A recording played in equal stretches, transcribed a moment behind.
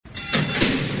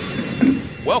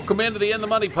Welcome into the In the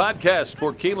Money podcast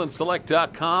for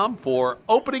KeenelandSelect.com for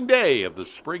opening day of the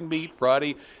Spring Meet,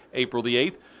 Friday, April the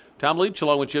 8th. Tom Leach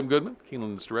along with Jim Goodman,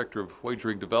 Keeneland's Director of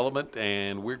Wagering Development,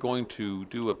 and we're going to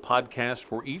do a podcast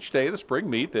for each day of the Spring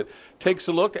Meet that takes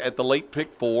a look at the late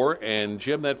pick four. And,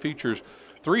 Jim, that features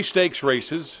 3 stakes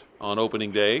races on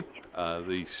opening day.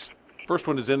 The first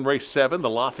one is in race 7, the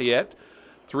Lafayette.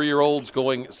 3-year-olds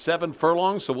going 7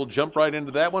 furlongs, so we'll jump right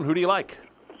into that one. Who do you like?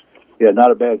 Yeah,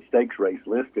 not a bad stakes race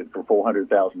listed for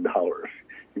 $400,000.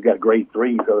 You've got grade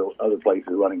 3s other places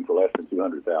running for less than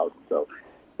 $200,000. So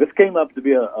this came up to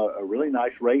be a really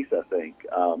nice race, I think.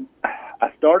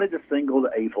 I started to single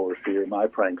the 8 horse here, My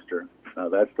Prankster.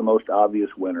 That's the most obvious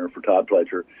winner for Todd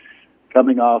Pletcher,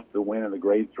 coming off the win in the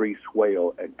grade 3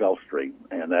 Swale at Gulfstream.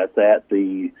 And that's at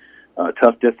the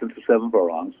tough distance of 7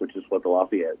 furlongs, which is what the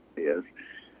Lafayette is.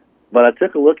 But I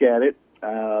took a look at it.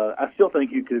 I still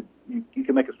think you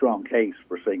can make a strong case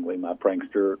for singling My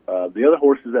Prankster. The other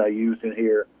horses that I used in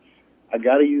here, I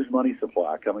got to use Money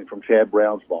Supply coming from Chad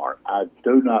Brown's barn. I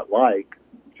do not like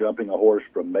jumping a horse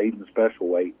from maiden special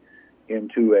weight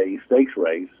into a stakes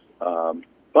race,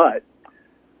 but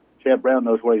Chad Brown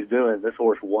knows what he's doing. This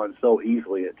horse won so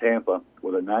easily at Tampa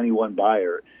with a 91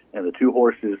 buyer, and the 2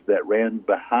 horses that ran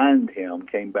behind him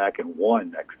came back and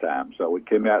won next time. So it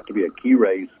came out to be a key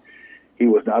race. He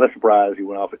was not a surprise. He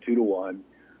went off at 2-1.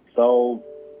 So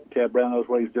Chad Brown knows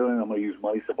what he's doing. I'm going to use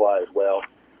Money Supply as well.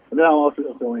 And then I'll also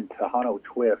go in Tejano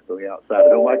Twist on the outside. I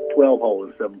don't like 12 hole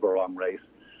in a 7 furlong race,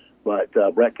 but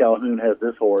Brett Calhoun has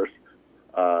this horse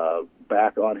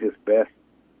back on his best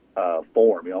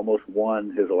form. He almost won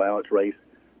his allowance race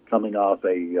coming off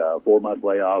a 4-month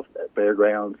layoff at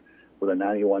Fairgrounds with a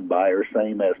 91 buyer,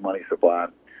 same as Money Supply.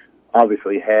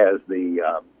 Obviously has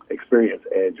the experience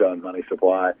edge on Money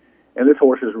Supply. And this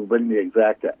horse is winning the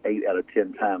exact 8 out of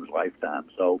 10 times lifetime.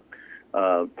 So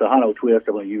Tejano Twist,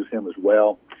 I'm going to use him as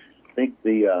well. I think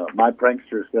the My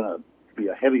Prankster is going to be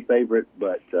a heavy favorite,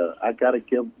 but I got to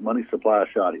give Money Supply a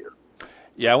shot here.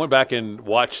 Yeah, I went back and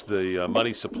watched the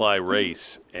Money Supply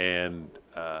race, and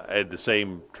I had the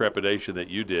same trepidation that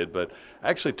you did, but I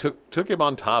actually took him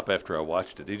on top after I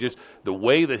watched it. The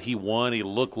way that he won, he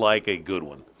looked like a good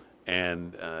one.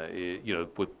 And,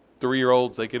 with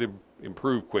 3-year-olds, they could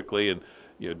improve quickly and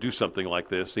do something like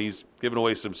this. He's given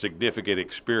away some significant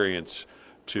experience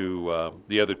to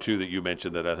the other 2 that you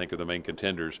mentioned that I think are the main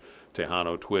contenders,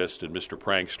 Tejano Twist and Mr.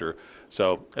 Prankster.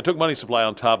 So I took Money Supply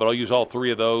on top, but I'll use all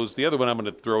 3 of those. The other one I'm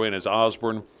going to throw in is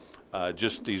Osborne.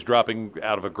 He's dropping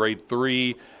out of a grade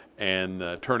 3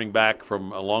 and turning back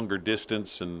from a longer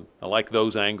distance, and I like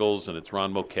those angles, and it's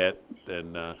Ron Moquette,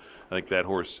 and I think that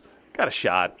horse got a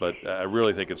shot, but I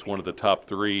really think it's one of the top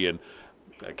 3, and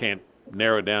I can't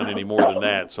narrow it down any more than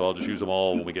that, so I'll just use them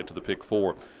all when we get to the pick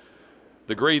 4.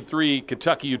 The grade 3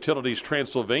 Kentucky Utilities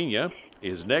Transylvania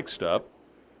is next up.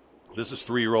 This is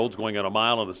 3-year-olds going on a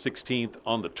mile on the 16th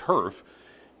on the turf,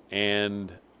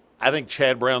 and I think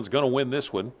Chad Brown's going to win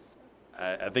this one.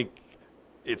 I think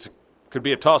could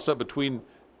be a toss-up between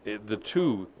the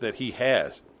 2 that he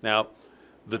has. Now,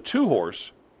 the 2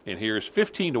 horse in here is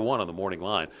 15-1 on the morning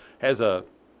line, has a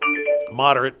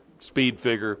moderate speed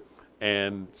figure,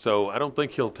 and so I don't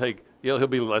think he'll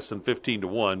be less than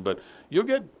 15-1, but you'll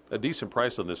get a decent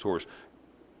price on this horse.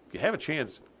 If you have a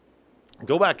chance,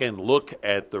 go back and look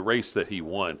at the race that he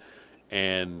won,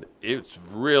 and it's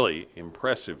really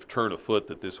impressive turn of foot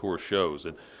that this horse shows.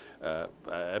 And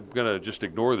I'm going to just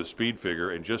ignore the speed figure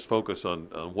and just focus on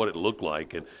what it looked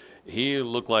like. And he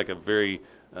looked like a very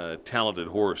talented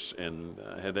horse and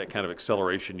had that kind of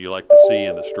acceleration you like to see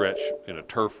in the stretch in a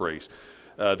turf race.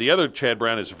 The other Chad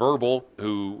Brown is Verbal,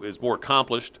 who is more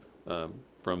accomplished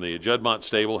from the Juddmonte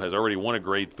stable, has already won a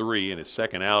grade 3 in his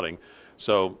second outing.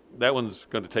 So that one's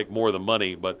going to take more of the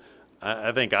money, but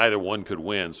I think either one could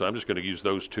win. So I'm just going to use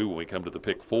those 2 when we come to the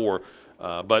pick 4.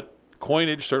 But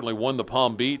Coinage certainly won the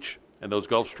Palm Beach, and those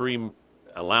Gulfstream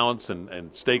allowance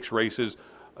and stakes races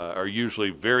are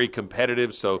usually very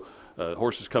competitive. So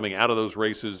horses coming out of those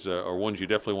races are ones you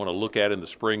definitely want to look at in the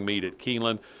spring meet at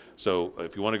Keeneland. So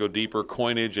if you want to go deeper,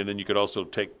 Coinage, and then you could also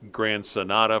take Grand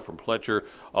Sonata from Pletcher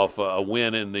off a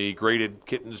win in the graded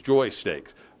Kitten's Joy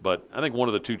Stakes. But I think one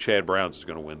of the 2 Chad Browns is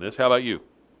going to win this. How about you?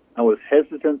 I was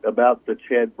hesitant about the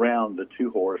Chad Brown, the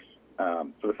 2 horse,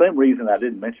 for the same reason I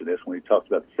didn't mention this when we talked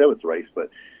about the 7th race, but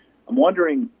I'm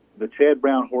wondering the Chad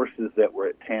Brown horses that were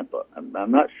at Tampa.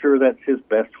 I'm not sure that's his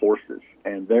best horses,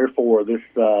 and therefore this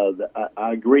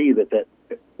I agree that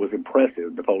was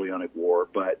impressive, Napoleonic War,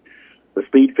 but the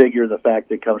speed figure and the fact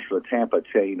that it comes from the Tampa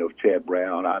chain of Chad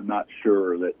Brown, I'm not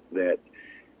sure that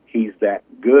he's that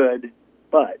good,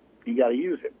 but you got to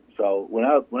use him. So when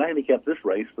I handicapped this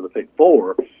race for the pick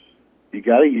 4, you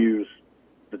got to use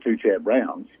the 2 Chad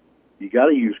Browns. You got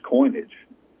to use Coinage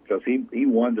because he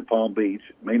won the Palm Beach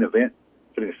main event,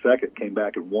 finished second, came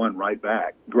back and won right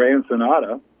back. Grand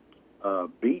Sonata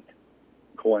beat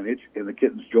Coinage in the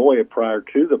Kitten's Joy prior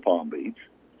to the Palm Beach.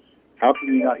 How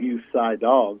can you not use Cy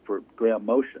Dog for Graham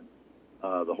Motion?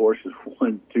 The horse has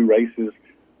won 2 races,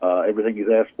 everything he's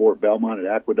asked for at Belmont and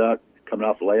Aqueduct, coming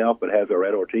off the layoff, but has a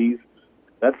Red Ortiz.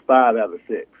 That's 5 out of the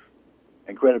 6.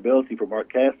 And credibility for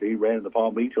Mark Cassidy. He ran in the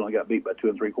Palm Beach, only got beat by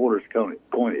 2 3/4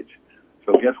 Coinage.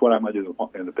 So guess what I'm going to do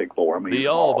in the pick 4? I'm the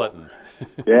all button.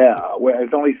 Yeah, well,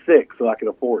 it's only 6, so I can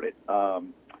afford it.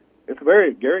 It's a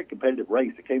very, very competitive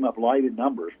race. It came up light in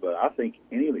numbers, but I think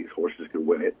any of these horses could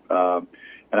win it.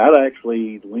 And I'd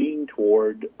actually lean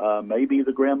toward maybe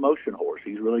the Graham Motion horse.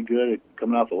 He's really good at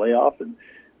coming off the layoff and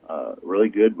really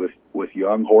good with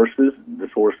young horses.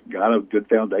 This horse got a good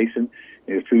foundation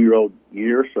in his 2-year-old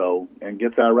year, and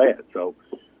gets Irad. So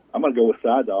I'm going to go with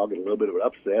Side Dog and a little bit of an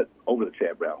upset over the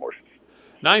Chad Brown horses.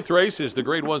 9th race is the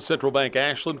Grade 1 Central Bank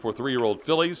Ashland for 3-year-old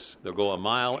fillies. They'll go a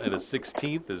mile and a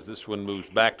 16th as this one moves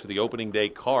back to the opening day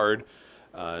card.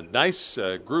 Nice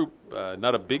group,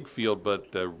 not a big field, but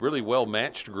a really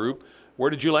well-matched group. Where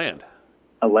did you land?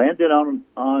 I landed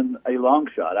on a long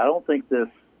shot. I don't think this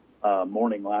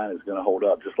morning line is going to hold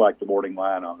up, just like the morning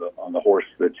line on the horse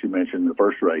that you mentioned in the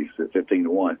first race at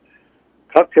 15-1.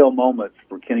 Cocktail Moments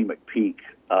for Kenny McPeak.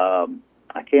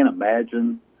 I can't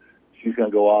imagine she's going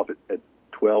to go off at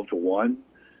 12-1.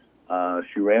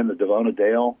 She ran the Devona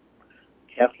Dale.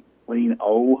 Kathleen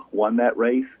O won that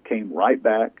race, came right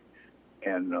back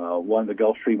and won the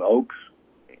Gulfstream Oaks,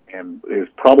 and is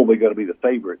probably going to be the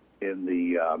favorite in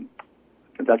the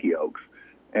Kentucky Oaks.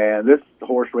 And this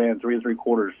horse ran 3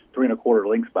 1/4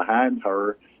 lengths behind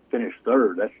her, finished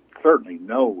 3rd. That's certainly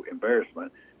no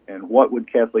embarrassment. And what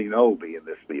would Kathleen O be in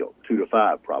this field?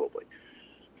 2-5 probably.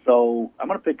 So I'm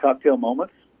going to pick Cocktail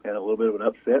Moments and a little bit of an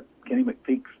upset. Kenny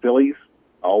McPeak's fillies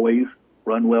always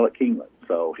run well at Keeneland,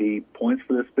 so he points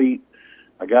for this beat.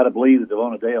 I got to believe that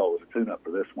Devona Dale was a tune-up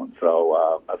for this one,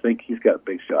 so I think he's got a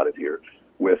big shot at here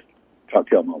with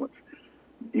Cocktail Moments.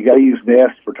 You got to use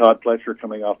Nest for Todd Pletcher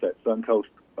coming off that Suncoast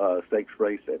Stakes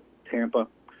race at Tampa.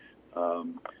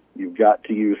 You've got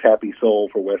to use Happy Soul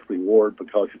for Wesley Ward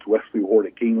because it's Wesley Ward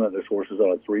at Keeneland. This horse is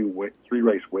on a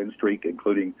three-race win streak,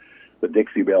 including the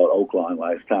Dixie Belle at Oaklawn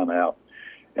last time out.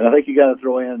 And I think you got to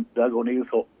throw in Doug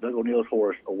O'Neill's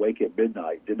horse, Awake at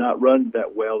Midnight. Did not run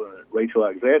that well in Rachel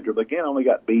Alexandra, but again, only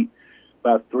got beat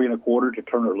by 3 1/4 to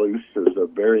Turner Loose, who's a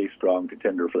very strong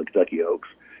contender for the Kentucky Oaks,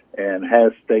 and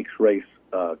has stakes race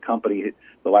company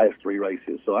the last 3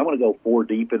 races. So I'm going to go 4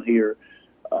 deep in here.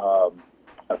 I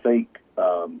think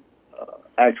I'm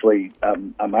actually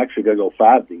going to go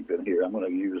 5 deep in here. I'm going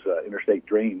to use Interstate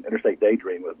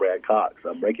Daydream with Brad Cox.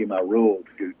 I'm breaking my rule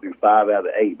to do 5 out of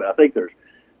the 8, but I think there's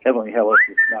Heavenly Hellas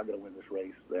is not going to win this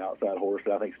race, the outside horse,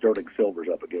 and I think Sterling Silver's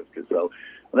up against it. So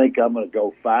I think I'm going to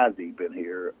go 5 deep in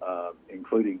here,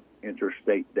 including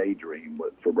Interstate Daydream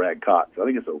for Brad Cox. I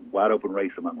think it's a wide-open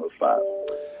race among those 5.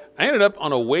 I ended up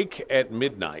on Awake at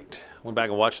Midnight. Went back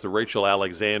and watched the Rachel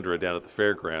Alexandra down at the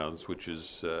fairgrounds, which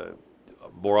is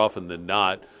more often than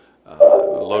not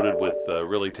loaded with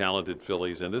really talented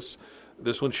fillies. And this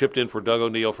one shipped in for Doug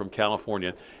O'Neill from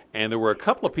California. And there were a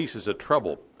couple of pieces of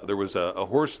trouble. There was a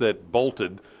horse that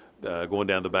bolted going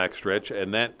down the backstretch,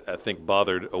 and that, I think,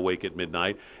 bothered Awake at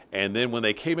Midnight. And then when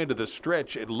they came into the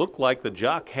stretch, it looked like the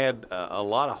jock had a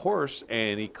lot of horse,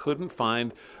 and he couldn't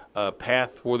find a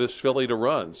path for this filly to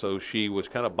run. So she was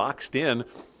kind of boxed in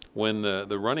when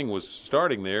the running was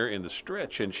starting there in the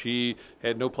stretch, and she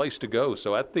had no place to go.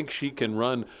 So I think she can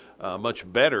run much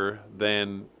better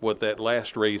than what that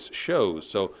last race shows.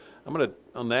 So I'm going to,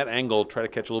 on that angle, try to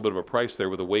catch a little bit of a price there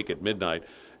with Awake at Midnight.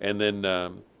 And then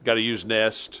got to use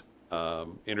Nest,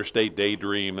 Interstate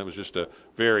Daydream. That was just a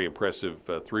very impressive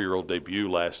 3-year-old debut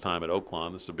last time at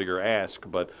Oaklawn. This is a bigger ask,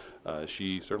 but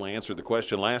she certainly answered the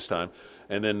question last time.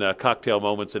 And then Cocktail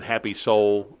Moments and Happy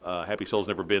Soul. Happy Soul's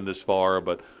never been this far,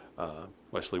 but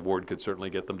Wesley Ward could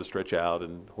certainly get them to stretch out,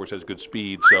 and horse has good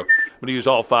speed. So I'm going to use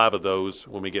all 5 of those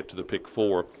when we get to the pick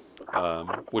 4.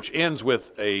 Which ends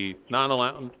with a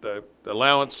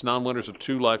allowance, non-winners of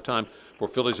 2 lifetime for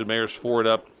fillies and mares, forward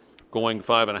up, going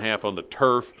 5.5 on the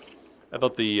turf. I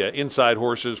thought the inside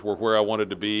horses were where I wanted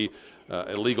to be.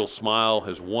 Illegal Smile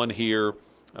has won here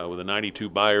with a 92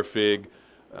 Beyer Fig.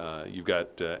 You've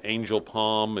got Angel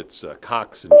Palm. It's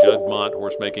Cox and Juddmonte,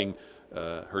 horse making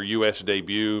her U.S.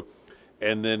 debut.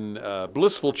 And then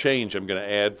Blissful Change I'm going to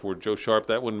add for Joe Sharp.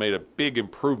 That one made a big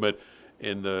improvement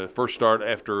in the first start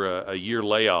after a year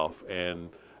layoff, and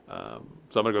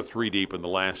So I'm going to go 3 deep in the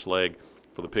last leg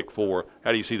for the pick 4.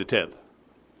 How do you see the 10th?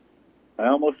 I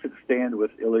almost took a stand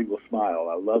with Illegal Smile.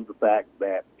 I love the fact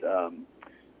that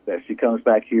that she comes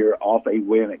back here off a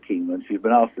win at Keeneland. She's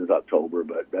been off since October,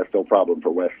 but that's no problem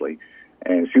for Wesley.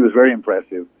 And she was very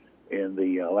impressive in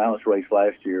the allowance race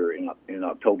last year in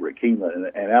October at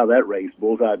Keeneland. And out of that race,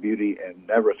 Bullseye Beauty and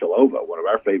Navratilova, one of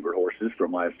our favorite horses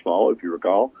from last fall, if you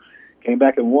recall, came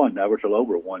back and won.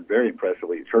 Navratilova won very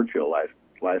impressively at Churchill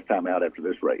last time out after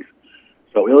this race.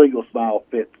 So Illegal Smile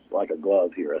fits like a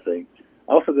glove here, I think.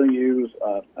 Also going to use,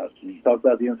 you talked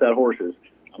about the inside horses.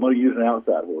 I'm going to use an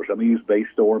outside horse. I'm going to use Bay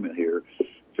Storm in here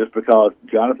just because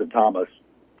Jonathan Thomas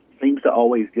seems to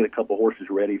always get a couple horses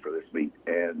ready for this meet.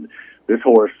 And this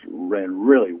horse ran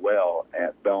really well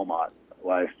at Belmont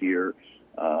last year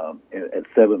at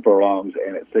 7 furlongs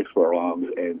and at 6 furlongs,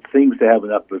 and seems to have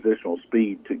enough positional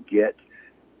speed to get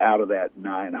out of that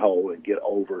 9 hole and get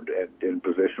over in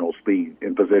positional speed,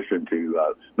 in position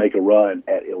to make a run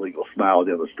at Illegal Smile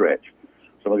down the stretch.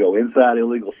 So I'm going to go inside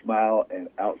Illegal Smile and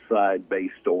outside Bay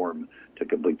Storm to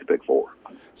complete the pick 4.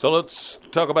 So let's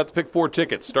talk about the pick 4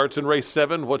 ticket. Starts in race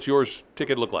 7. What's yours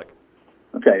ticket look like?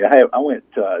 Okay, I went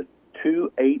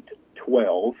 2, 8,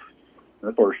 12 in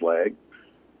the first leg,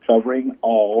 covering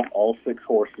all 6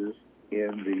 horses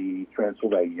in the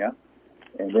Transylvania,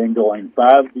 and then going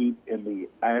 5 deep in the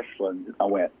Ashland. I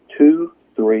went 2,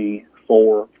 3,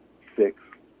 4, 6,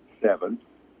 7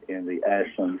 in the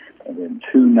Ashland, and then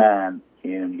 2, 9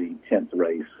 in the 10th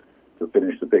race to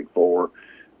finish the pick 4.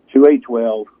 2, 8,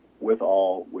 12 with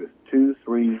 2,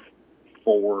 3,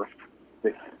 4,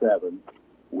 6, 7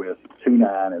 with 2,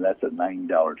 9, and that's a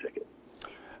 $9 ticket.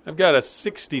 I've got a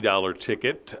 $60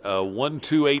 ticket, 1,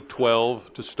 2, 8,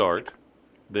 12 to start,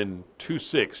 then 2,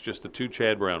 6, just the 2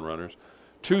 Chad Brown runners,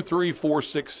 2, 3, 4,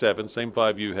 6, 7, same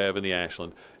 5 you have in the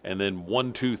Ashland, and then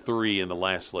 1, 2, 3 in the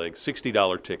last leg,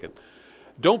 $60 ticket.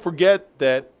 Don't forget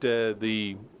that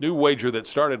the new wager that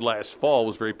started last fall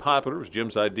was very popular. It was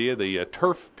Jim's idea, the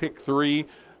Turf Pick 3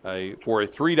 for a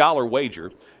 $3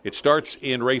 wager. It starts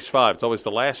in race 5. It's always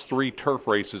the last 3 turf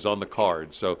races on the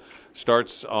card. So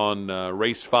starts on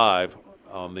race 5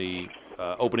 on the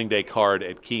opening day card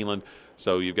at Keeneland.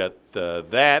 So you've got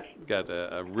got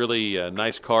a really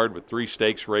nice card with 3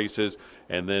 stakes races.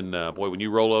 And then, when you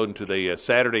roll into the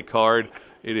Saturday card,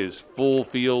 it is full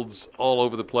fields all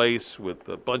over the place with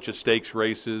a bunch of stakes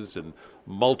races and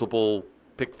multiple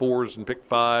pick 4s and pick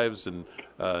 5s. And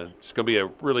it's going to be a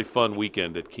really fun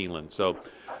weekend at Keeneland. So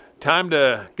time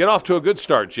to get off to a good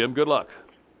start, Jim. Good luck.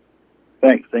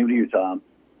 Thanks. Same to you, Tom.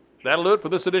 That'll do it for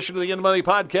this edition of the End Money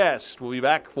Podcast. We'll be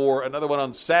back for another one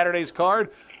on Saturday's card.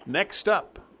 Next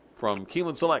up from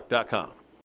KeenelandSelect.com.